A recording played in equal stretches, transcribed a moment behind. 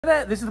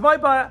There, this is the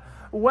bike buyer.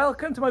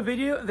 Welcome to my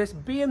video. This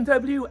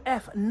BMW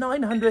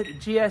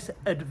F900GS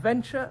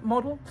Adventure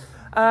model.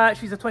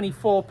 She's a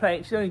 24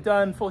 plate. She's only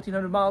done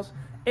 1,400 miles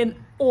in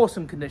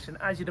awesome condition,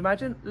 as you'd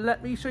imagine.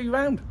 Let me show you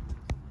around.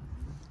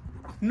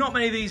 Not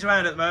many of these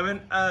around at the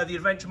moment. The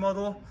Adventure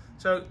model,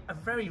 so a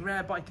very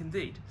rare bike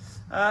indeed.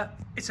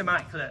 It's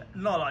immaculate.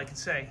 Not a lot I can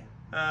say.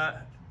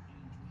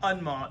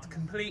 Unmarked,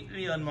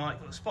 completely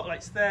unmarked. Got the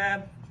spotlights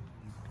there.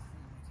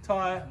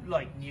 Tyre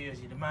like new, as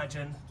you'd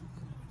imagine.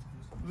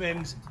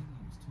 Rims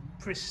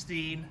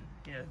pristine,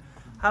 you know.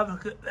 Have a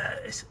look at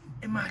that, it's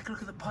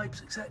immaculate, look at the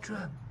pipes,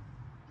 etc.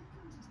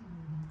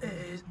 It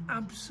is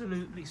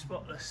absolutely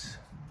spotless.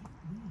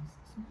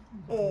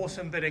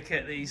 Awesome bit of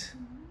kit, these.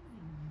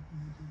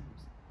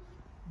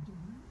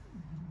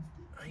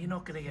 You're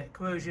not going to get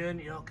corrosion,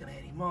 you're not going to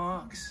get any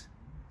marks.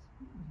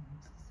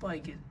 The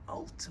bike is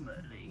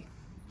ultimately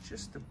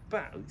just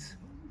about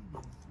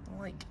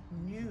like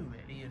new,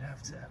 really, you'd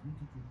have to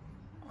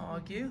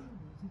argue.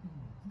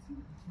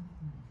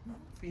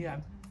 But yeah,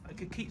 I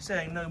could keep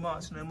saying no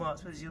marks,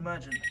 but as you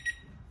imagine,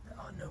 there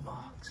are no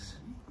marks.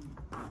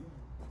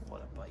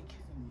 What a bike.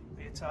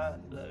 Rear tyre,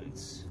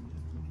 loads.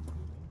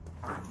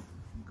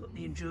 Got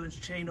the endurance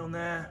chain on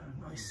there,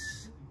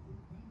 nice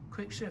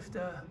quick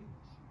shifter.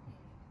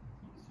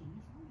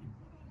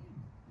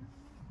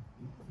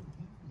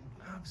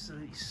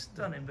 Absolutely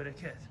stunning bit of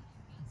kit.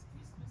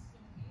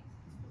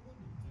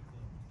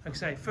 Like I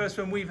say, first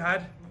one we've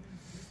had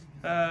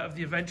of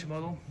the Adventure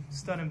model,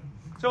 stunning.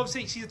 So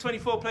obviously she's a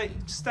 24 plate,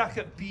 stack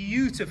up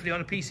beautifully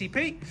on a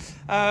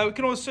PCP. We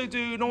can also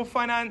do normal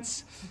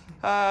finance,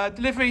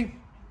 delivery,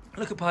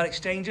 look at part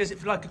exchanges. If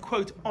you'd like a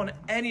quote on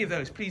any of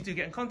those, please do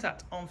get in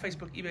contact on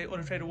Facebook, eBay,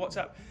 Auto Trader,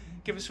 WhatsApp.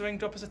 Give us a ring,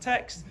 drop us a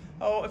text,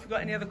 or if you've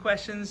got any other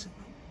questions,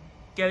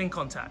 get in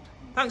contact.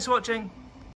 Thanks for watching.